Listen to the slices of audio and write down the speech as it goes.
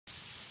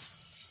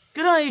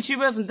Good day,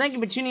 YouTubers, and thank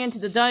you for tuning in to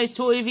today's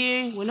toy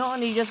review. We're not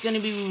only just going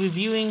to be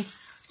reviewing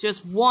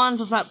just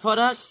one of that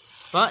product,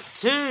 but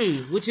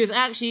two, which is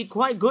actually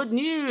quite good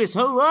news.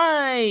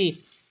 Hooray!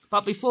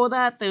 But before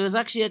that, there was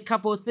actually a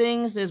couple of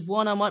things. There's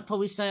one I might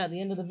probably say at the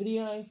end of the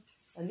video,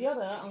 and the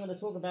other I'm going to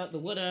talk about the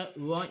weather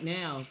right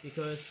now,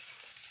 because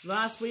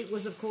last week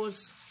was, of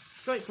course,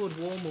 straightforward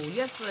warm. Well,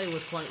 yesterday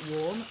was quite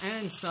warm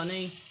and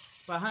sunny,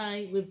 but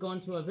hey, we've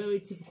gone to a very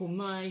typical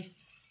May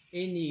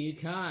in the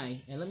UK,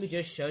 and let me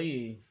just show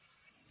you.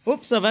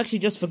 Oops, I've actually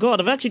just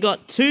forgot. I've actually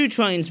got two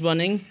trains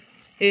running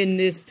in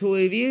this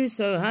toy review,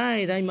 so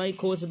hey, they may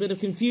cause a bit of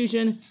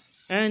confusion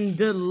and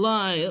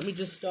delay. Let me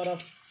just start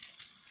off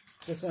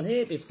this one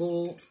here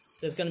before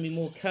there's going to be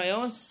more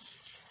chaos.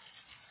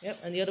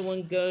 Yep, and the other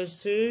one goes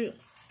to...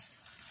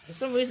 For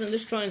some reason,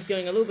 this train's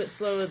going a little bit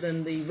slower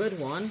than the red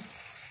one,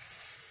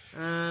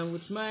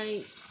 which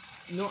may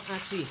not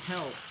actually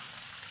help.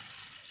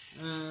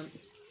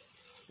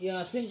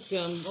 Yeah, I think,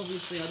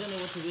 obviously, I don't know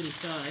what to really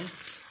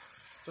say.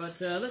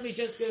 But let me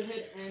just go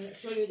ahead and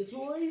show you the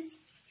toys,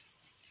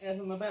 as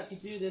I'm about to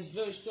do this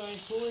very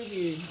strange toy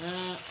review.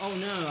 Oh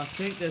no, I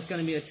think there's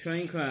going to be a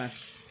train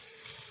crash.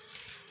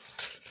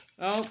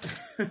 Oh,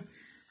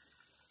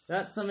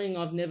 that's something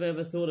I've never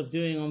ever thought of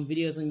doing on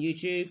videos on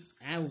YouTube.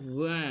 How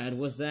rad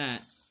was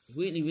that?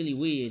 Really, really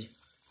weird.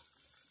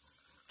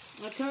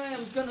 Okay,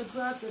 I'm going to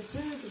grab the two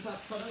of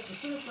that products. The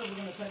first one we're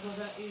going to tackle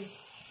that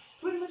is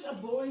pretty much a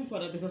boring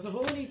product, because I've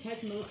already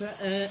taken a look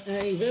at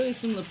a very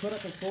similar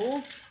product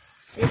before.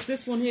 It's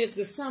this one here. It's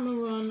the Salmon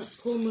Run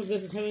Cormorant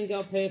vs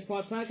Herringale Pair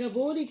 5-pack. I've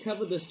already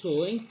covered this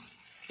toy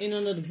in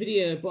another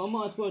video, but I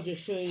might as well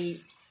just show you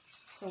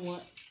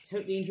somewhat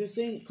totally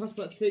interesting. It costs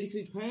about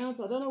 £33.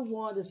 I don't know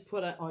why this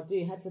product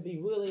idea had to be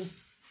really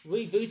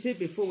rebooted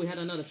before we had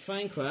another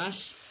train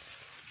crash,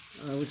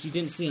 which you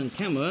didn't see on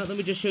camera. Let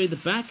me just show you the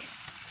back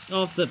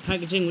of the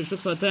packaging, which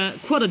looks like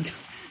that. Quite a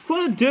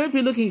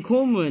derpy looking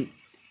cormorant.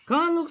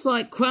 Kind of looks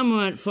like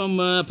Cramorant from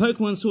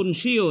Pokemon Sword and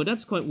Shield.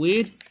 That's quite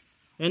weird.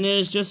 And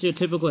there's just your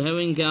typical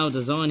Herringale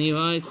design here,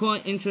 right?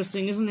 Quite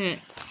interesting, isn't it?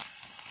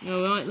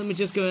 Alright, let me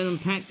just go ahead and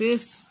unpack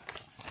this.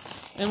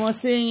 Am I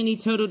seeing any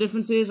total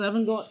differences? I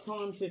haven't got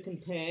time to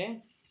compare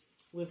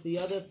with the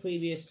other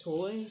previous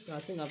toy that I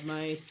think I've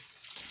made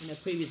in a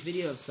previous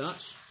video of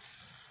such.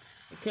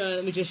 Okay,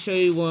 let me just show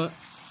you what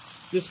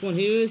this one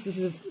here is. This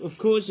is, of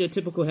course, your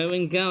typical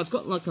Herringale. It's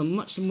got like a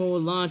much more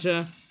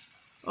larger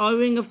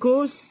eye-ring, of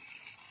course.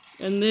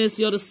 And there's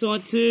the other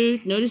side too.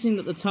 Noticing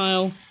that the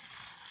tail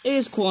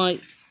is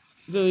quite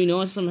very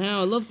nice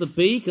somehow. I love the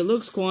beak. It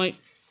looks quite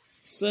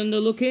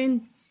slender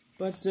looking.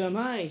 But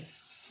hey,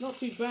 it's not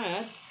too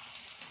bad.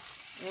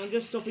 And I'm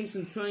just stopping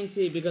some trains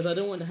here because I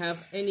don't want to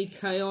have any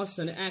chaos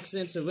and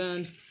accidents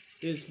around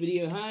this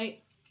video,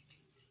 hey.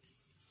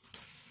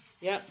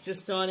 Yep,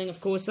 just starting, of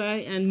course,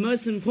 hey. And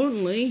most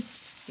importantly,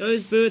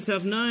 those birds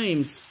have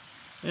names.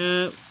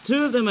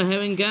 Two of them are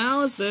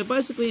Herringales. They're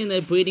basically in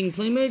their breeding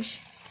plumage.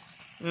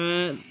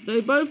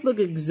 They both look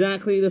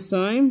exactly the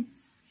same.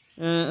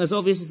 As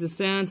obvious as it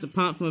sounds,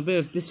 apart from a bit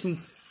of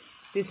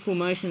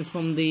disformations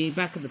from the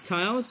back of the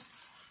tails.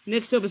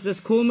 Next up is this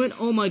cormorant.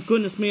 Oh my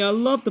goodness me, I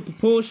love the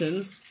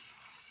proportions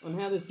on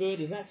how this bird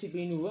is actually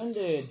being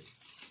rendered.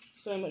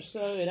 So much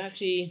so, it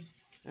actually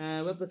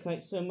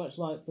replicates so much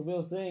like the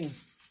real thing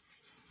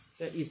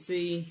that you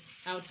see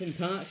out in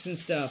parks and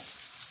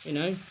stuff. You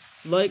know,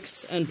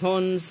 lakes and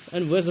ponds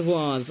and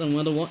reservoirs and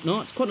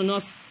whatnot. It's quite a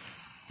nice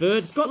bird.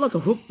 It's got like a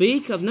hooked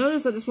beak. I've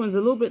noticed that this one's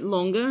a little bit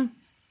longer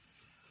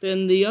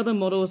than the other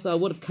models I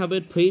would have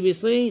covered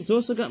previously. It's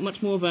also got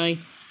much more of a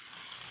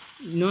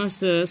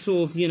nicer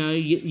sort of, you know,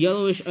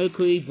 yellowish,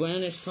 ochre,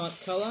 brownish type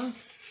colour.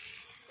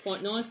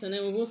 Quite nice. And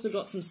then we've also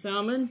got some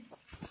salmon.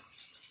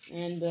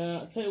 And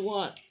I'll tell you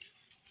what,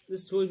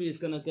 this toy review is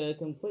going to go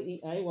completely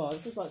AWOL.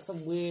 It's just like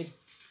some weird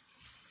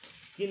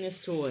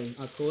Guinness toy,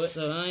 I call it,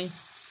 though, eh?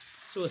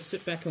 Sort of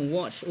sit back and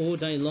watch all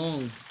day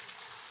long.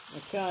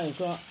 Okay, we've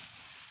got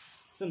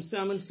some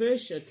salmon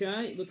fish,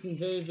 okay, looking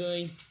very,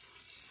 very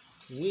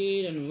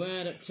weird and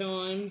rad at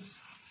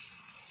times.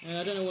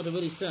 I don't know what to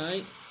really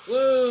say.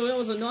 Whoa, that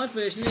was a knife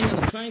fish, nearly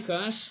had a train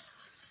crash.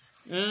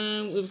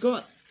 We've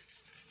got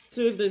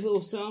two of these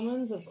little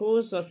salmons, of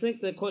course. I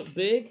think they're quite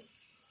big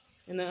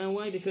in their own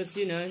way, because,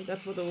 you know,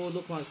 that's what they all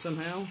look like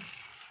somehow.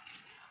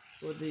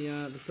 For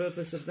the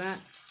purpose of that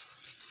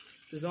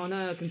design.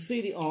 I can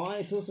see the eye,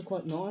 it's also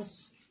quite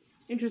nice.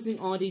 Interesting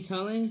eye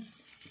detailing.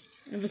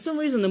 And for some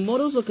reason the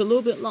models look a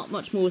little bit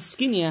much more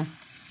skinnier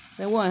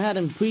than what I had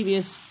in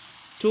previous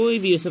toy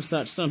reviews of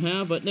such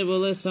somehow, but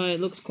nevertheless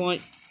it looks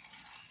quite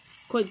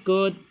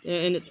good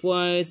in its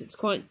ways. It's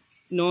quite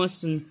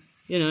nice and,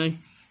 you know,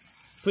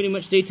 pretty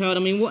much detailed. I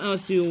mean, what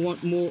else do you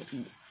want more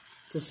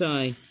to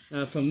say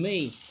from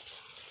me?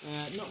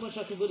 Not much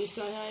I could really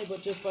say, hey,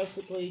 but just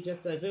basically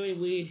just a very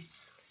weird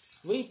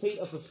repeat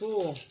of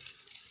before.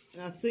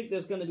 And I think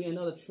there's going to be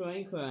another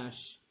train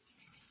crash.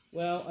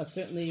 Well, I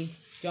certainly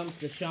jumped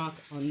the shark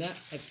on that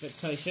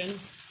expectation,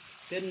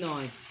 didn't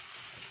I?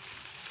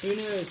 Who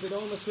knows, it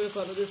almost feels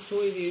like that this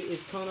toy review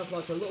is kind of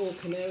like a little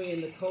canary in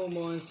the coal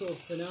mine sort of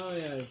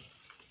scenario.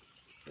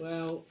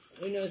 Well,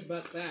 who knows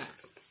about that?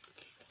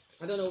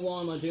 I don't know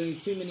why I'm doing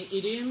too many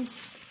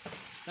idioms.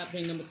 That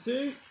being number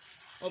 2.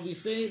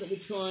 Obviously, let me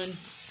try and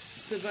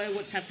survey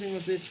what's happening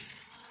with this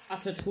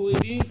utter toy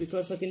review,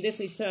 because I can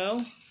definitely tell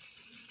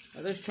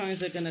that those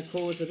trains are going to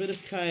cause a bit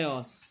of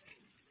chaos.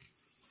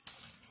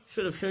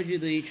 Should have showed you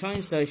the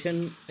train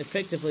station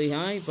effectively,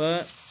 hey?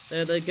 But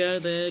there they go,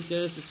 there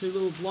goes the 2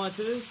 little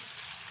blighters.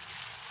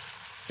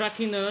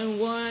 Tracking their own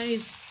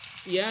ways.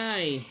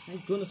 Yay,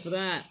 thank goodness for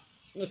that.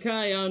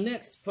 Okay, our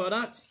next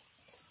product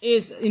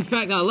is, in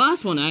fact, our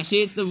last one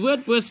actually. It's the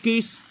Red-breasted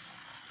Goose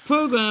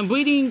Program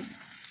Breeding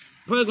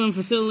Program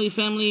Facility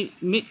Family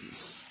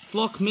Mix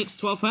Flock Mix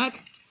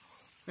 12-pack.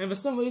 And for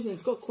some reason,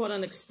 it's got quite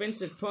an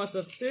expensive price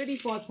of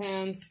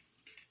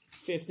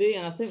 £35.50.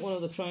 And I think one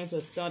of the trains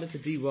has started to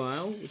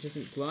derail, which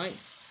isn't great.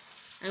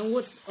 And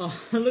what's... oh,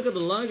 look at the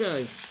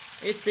logo.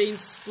 It's been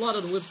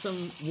splotted with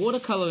some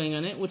watercolouring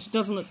on it, which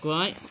doesn't look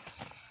great.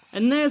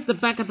 And there's the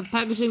back of the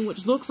packaging,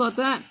 which looks like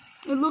that.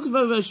 It looks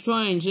very, very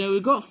strange. You know,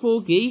 we've got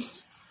 4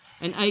 geese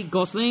and 8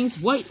 goslings.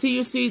 Wait till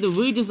you see the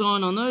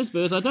redesign on those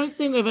birds. I don't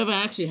think we've ever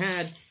actually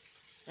had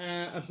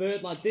a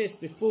bird like this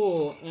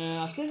before.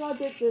 I think I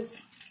did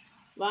this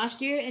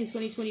last year in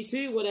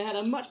 2022, where they had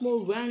a much more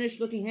roundish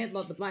looking head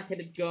like the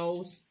black-headed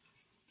gulls.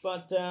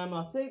 But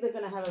I think they're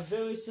going to have a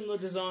very similar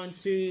design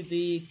to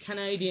the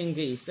Canadian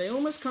geese. They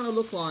almost kind of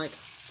look like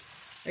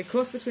a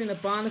cross between a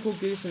barnacle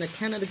goose and a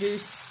Canada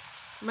goose.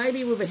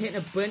 Maybe with a hint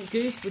of Brent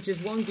goose, which is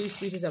one goose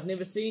species I've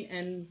never seen.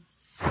 And,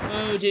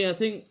 oh dear, I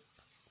think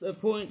the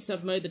points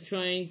have made the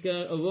train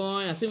go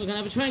awry. I think we're going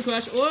to have a train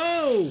crash.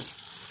 Whoa!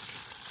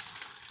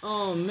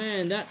 Oh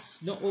man,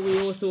 that's not what we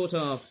all thought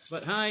of.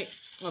 But hey,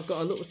 I've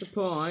got a little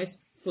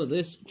surprise for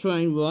this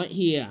train right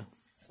here.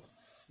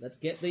 Let's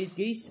get these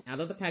geese out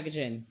of the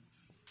packaging.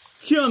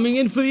 Coming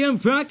in for the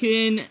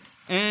unpacking,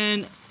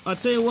 and I'll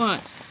tell you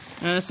what,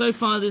 so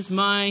far this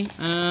May,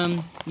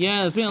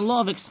 yeah, there's been a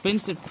lot of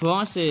expensive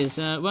prices,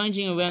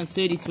 ranging around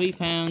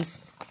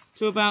 £33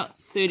 to about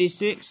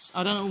 £36.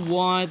 I don't know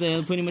why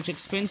they're pretty much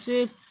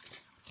expensive.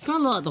 It's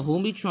kind of like the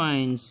Hornby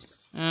trains.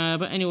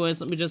 But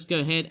anyways, let me just go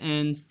ahead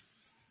and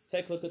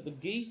take a look at the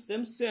geese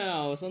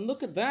themselves, and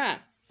look at that.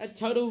 A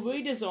total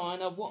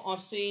redesign of what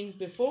I've seen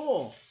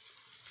before.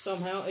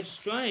 Somehow it's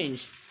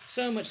strange.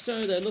 So much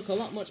so they look a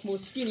lot much more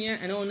skinnier,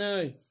 and oh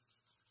no,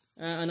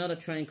 another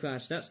train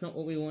crash. That's not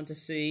what we want to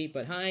see,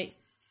 but hey,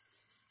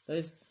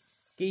 those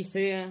geese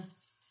here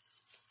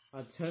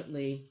are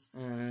totally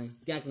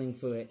gaggling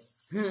for it.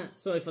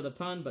 Sorry for the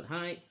pun, but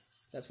hey,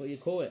 that's what you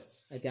call it,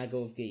 a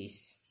gaggle of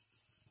geese.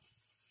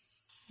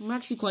 I'm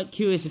actually quite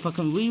curious if I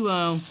can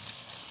re-roll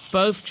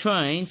both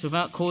trains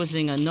without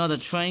causing another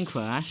train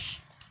crash.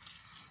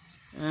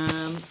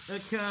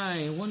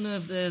 Okay, wonder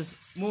if there's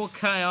more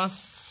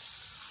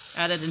chaos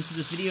added into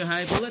this video,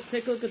 hey, but let's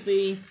take a look at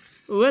the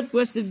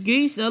red-breasted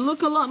geese. They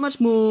look a lot much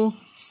more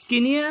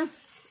skinnier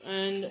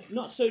and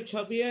not so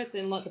chubbier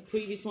than like the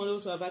previous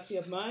models I've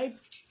actually made.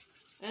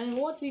 And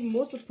what's even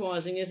more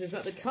surprising is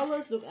that the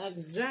colours look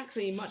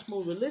exactly much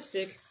more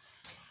realistic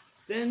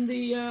than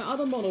the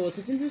other models.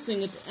 It's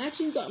interesting, it's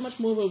actually got much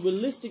more of a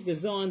realistic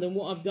design than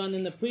what I've done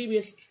in the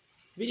previous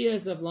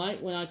videos of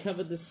late when I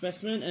covered this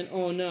specimen. And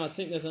oh no, I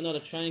think there's another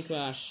train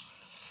crash.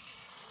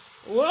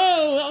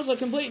 Whoa, that was a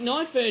complete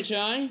knife edge,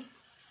 eh?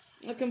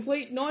 A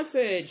complete knife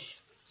edge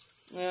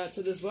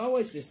to this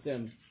railway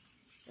system.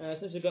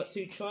 Since we've got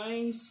 2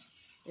 trains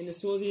in the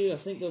store view, I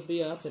think there'll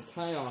be utter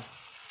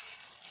chaos.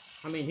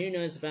 I mean, who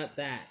knows about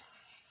that?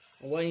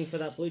 I'm waiting for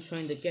that blue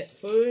train to get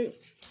through.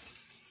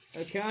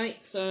 Okay,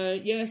 so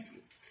yes.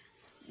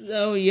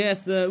 Oh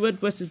yes, the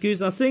red-breasted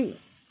goose. I think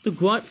the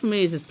gripe for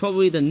me is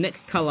probably the neck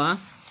colour.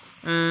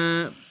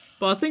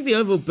 But I think the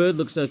overall bird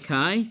looks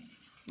okay.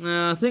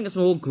 I think it's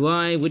more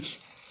grey, which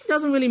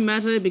doesn't really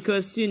matter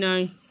because, you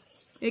know,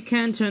 it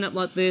can turn up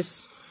like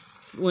this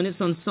when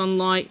it's on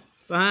sunlight.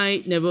 But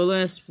hey,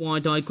 nevertheless, why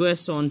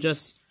digress on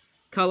just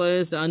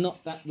colours that are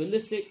not that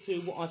realistic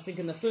to what I think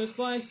in the first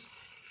place.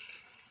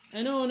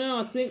 And oh no,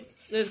 I think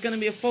there's going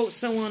to be a fault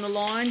somewhere on the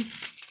line.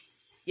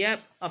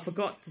 Yep, I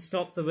forgot to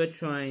stop the red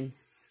train.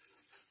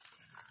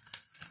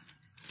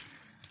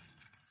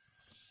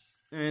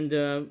 And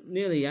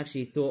nearly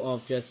actually thought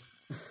of just...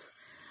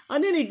 I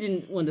nearly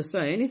didn't want to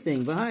say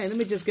anything, but hey, let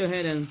me just go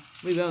ahead and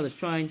re-roll this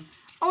train.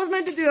 I was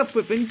meant to do a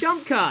flipping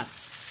jump cut!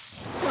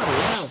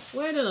 Bloody hell,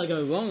 where did I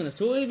go wrong in this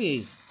tour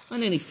review? I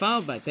nearly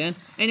failed back then.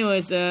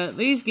 Anyways,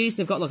 these geese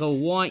have got like a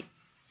white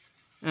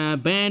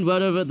band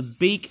right over the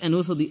beak and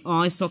also the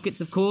eye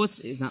sockets, of course,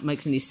 if that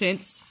makes any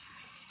sense.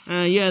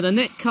 Yeah, the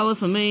neck colour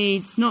for me,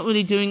 it's not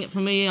really doing it for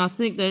me. I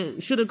think they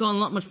should have gone a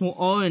lot much more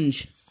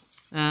orange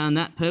on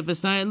that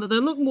purpose. They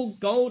look more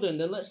golden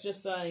than, let's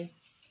just say,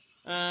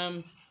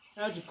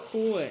 how'd you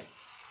call it?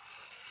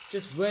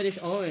 Just reddish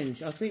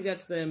orange. I think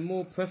that's the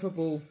more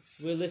preferable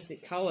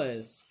realistic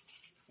colours.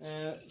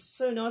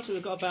 So nice that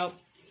we've got about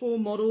 4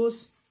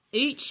 models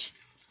each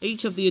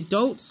of the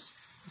adults.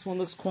 This one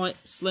looks quite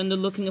slender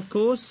looking, of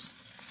course.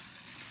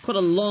 Quite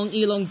a long,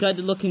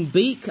 elongated looking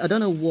beak. I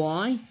don't know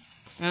why,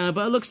 but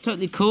it looks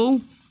totally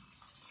cool.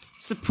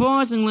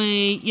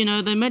 Surprisingly, you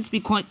know, they're meant to be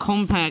quite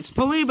compact.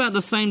 Probably about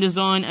the same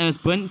design as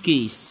Brent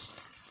geese.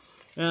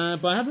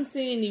 But I haven't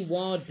seen any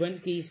wild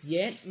Brent geese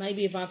yet.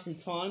 Maybe if I have some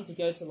time to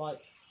go to, like,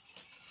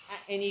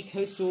 any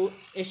coastal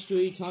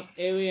estuary type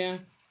area.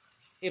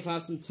 If I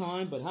have some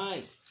time, but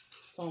hey,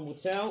 time will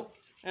tell.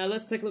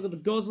 Let's take a look at the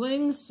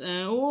goslings.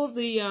 All of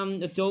the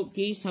adult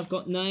geese have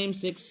got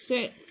names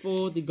except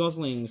for the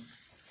goslings.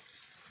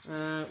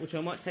 Which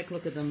I might take a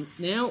look at them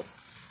now.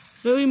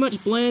 Very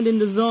much bland in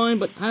design,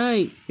 but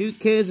hey, who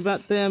cares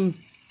about them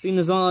being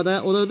designed like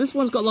that? Although this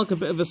one's got like a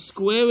bit of a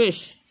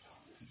squarish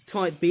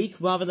type beak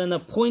rather than a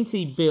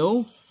pointy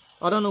bill.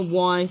 I don't know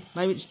why.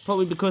 Maybe it's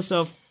probably because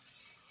of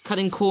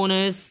cutting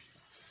corners.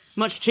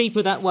 Much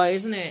cheaper that way,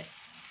 isn't it?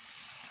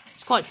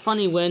 It's quite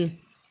funny when,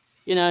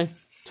 you know,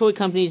 toy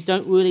companies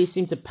don't really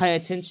seem to pay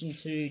attention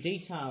to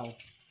detail.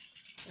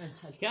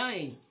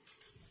 Again,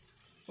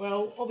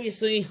 well,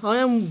 obviously, I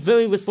am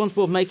very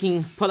responsible for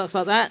making products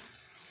like that.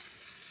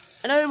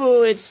 And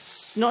overall,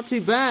 it's not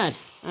too bad.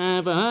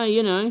 But hey,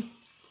 you know,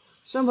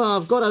 somehow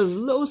I've got a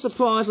little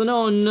surprise, and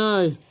oh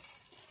no,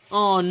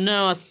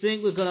 I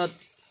think we're gonna.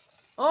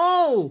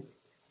 Oh,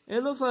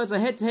 it looks like it's a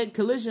head-to-head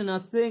collision. I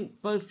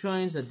think both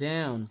trains are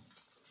down.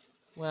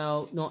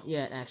 Well, not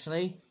yet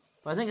actually,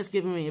 but I think it's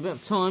giving me a bit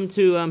of time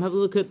to have a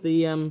look at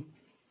the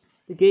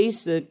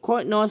geese. They're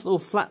quite nice little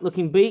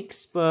flat-looking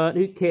beaks, but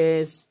who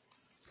cares?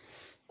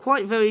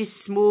 Quite very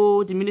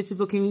small,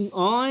 diminutive-looking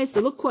eyes.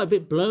 They look quite a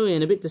bit blurry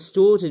and a bit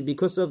distorted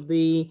because of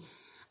the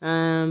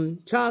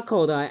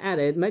charcoal that I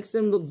added. Makes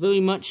them look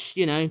very much,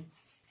 you know,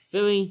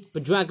 very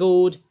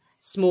bedraggled,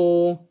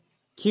 small,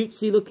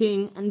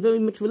 cutesy-looking, and very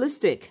much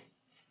realistic.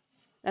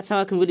 That's how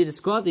I can really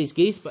describe these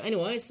geese. But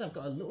anyways, I've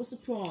got a little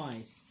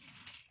surprise.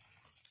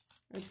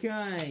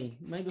 Okay,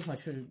 maybe if I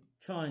should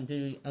try and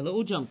do a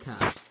little jump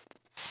cut.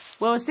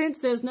 Well, since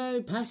there's no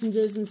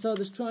passengers inside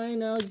this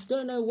train, I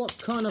don't know what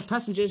kind of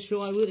passengers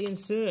should I really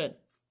insert.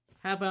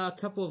 How about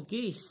a couple of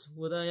geese?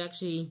 Will they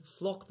actually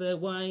flock their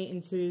way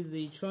into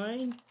the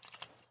train?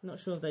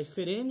 Not sure if they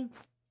fit in.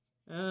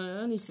 It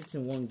only sits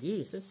in one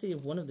goose. Let's see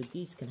if one of the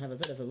geese can have a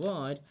bit of a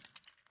ride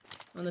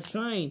on the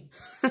train.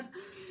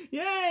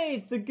 Yay!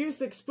 It's the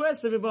Goose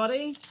Express,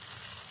 everybody!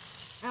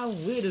 How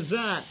weird is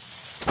that?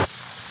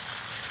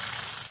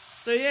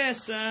 So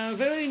yes,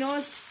 very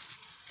nice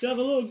to have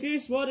a little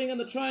goose riding on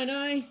the train,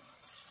 eh?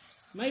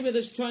 Maybe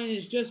this train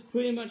is just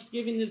pretty much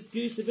giving this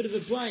goose a bit of a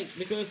break,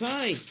 because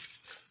hey,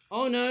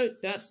 oh no,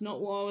 that's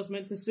not what I was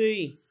meant to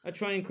see, a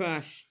train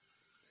crash.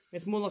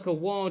 It's more like a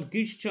wild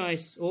goose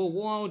chase, or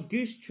wild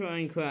goose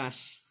train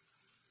crash.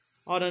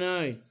 I don't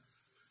know.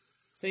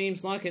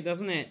 Seems like it,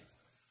 doesn't it?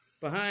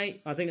 But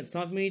hey, I think it's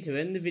time for me to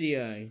end the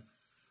video.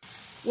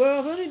 Well,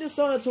 I've only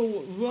decided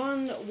to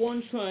run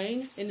one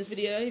train in this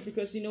video,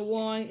 because you know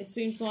why? It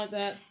seems like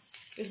that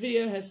this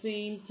video has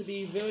seemed to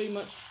be very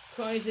much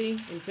crazy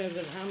in terms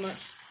of how much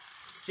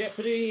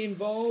jeopardy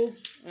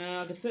involved.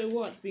 I can tell you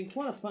what, it's been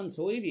quite a fun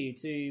toy review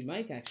to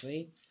make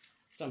actually,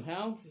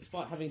 somehow,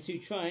 despite having two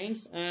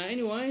trains.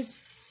 Anyways,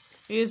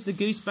 here's the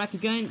goose back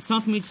again. It's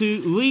time for me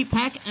to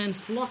repack and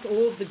flock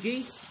all of the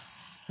geese,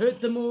 herd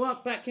them all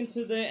up back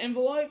into their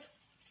envelope.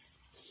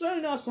 So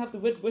nice to have the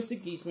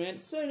red-breasted geese, man.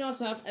 So nice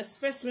to have a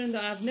specimen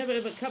that I've never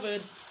ever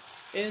covered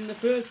in the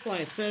first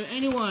place. So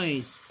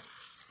anyways,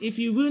 if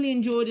you really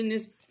enjoyed in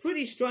this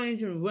pretty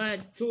strange and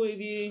rad toy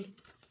review,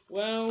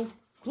 well,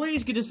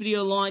 please give this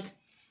video a like,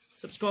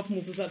 subscribe for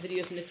more Flip Out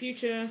videos in the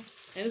future,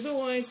 and as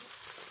always,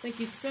 thank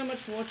you so much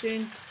for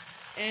watching,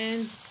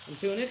 and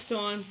until next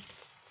time,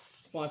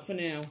 bye for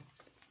now.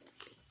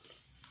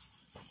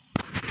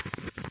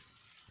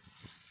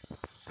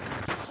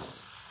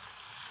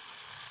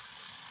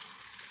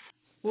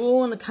 We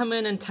want to come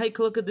in and take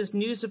a look at this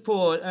news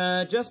report.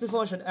 Just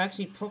before I should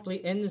actually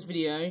properly end this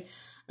video,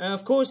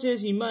 of course,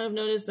 as you may have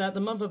noticed that the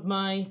month of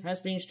May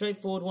has been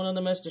straightforward, one of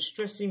the most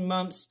distressing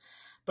months.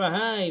 But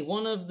hey,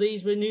 one of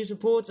these news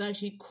reports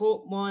actually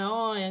caught my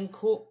eye and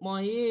caught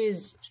my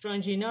ears,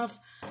 strangely enough.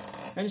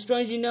 And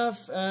strangely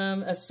enough,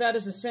 as sad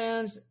as it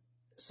sounds,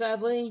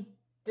 sadly,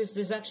 this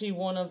is actually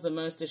one of the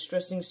most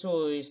distressing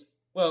stories.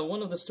 Well,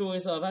 one of the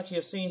stories I've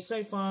actually seen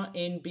so far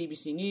in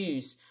BBC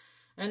News.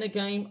 And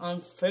again, I'm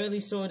fairly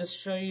sorry to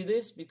show you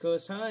this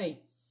because, hey,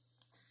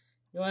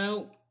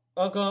 well,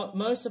 I've got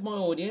most of my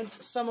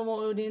audience, some of my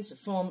audience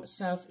from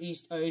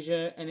Southeast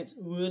Asia, and it's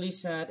really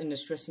sad and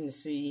distressing to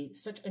see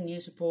such a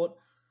news report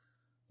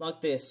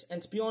like this.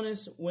 And to be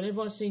honest,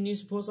 whenever I see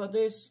news reports like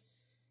this,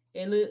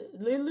 it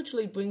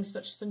literally brings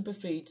such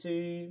sympathy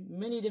to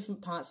many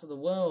different parts of the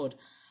world.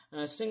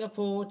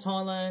 Singapore,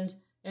 Thailand,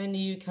 and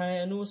the UK,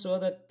 and also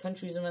other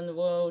countries around the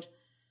world.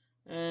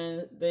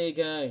 And there you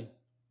go.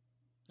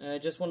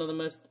 Just one of the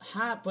most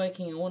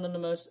heartbreaking and one of the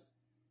most,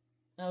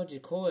 how would you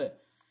call it?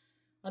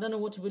 I don't know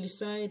what to really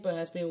say, but it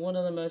has been one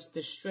of the most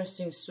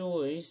distressing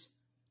stories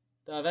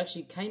that I've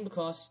actually came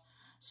across,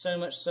 so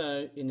much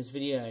so in this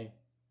video.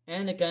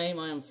 And again,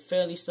 I am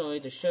fairly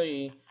sorry to show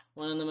you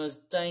one of the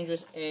most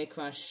dangerous air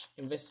crash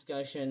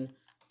investigation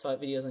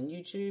type videos on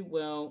YouTube.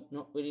 Well,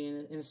 not really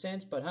in a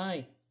sense, but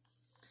hey.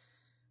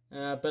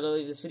 Better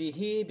leave this video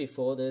here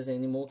before there's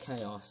any more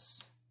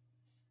chaos.